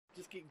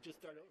just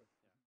start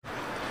over.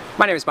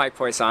 My name is Mike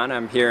Poisson.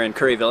 I'm here in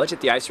Curry Village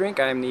at the ice rink.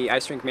 I'm the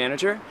ice rink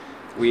manager.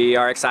 We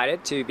are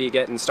excited to be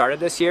getting started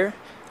this year.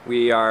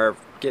 We are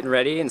getting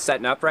ready and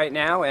setting up right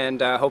now,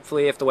 and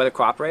hopefully, if the weather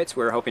cooperates,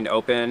 we're hoping to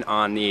open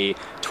on the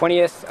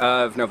 20th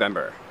of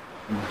November.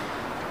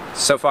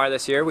 So far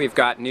this year, we've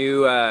got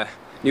new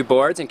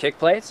boards and kick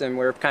plates, and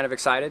we're kind of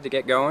excited to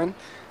get going.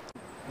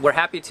 We're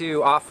happy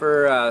to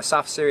offer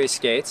soft series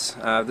skates.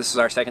 This is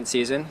our second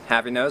season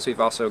having those.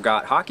 We've also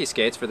got hockey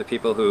skates for the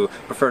people who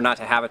prefer not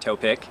to have a toe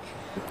pick.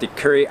 The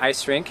Curry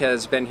Ice Rink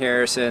has been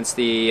here since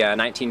the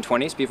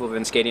 1920s. People have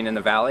been skating in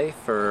the valley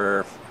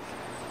for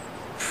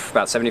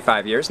about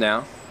 75 years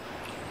now.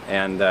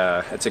 And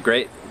it's a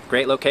great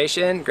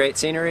location, great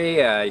scenery.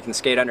 You can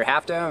skate under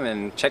Half Dome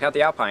and check out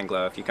the Alpine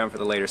Glow if you come for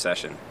the later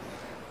session.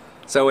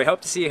 So we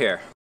hope to see you here.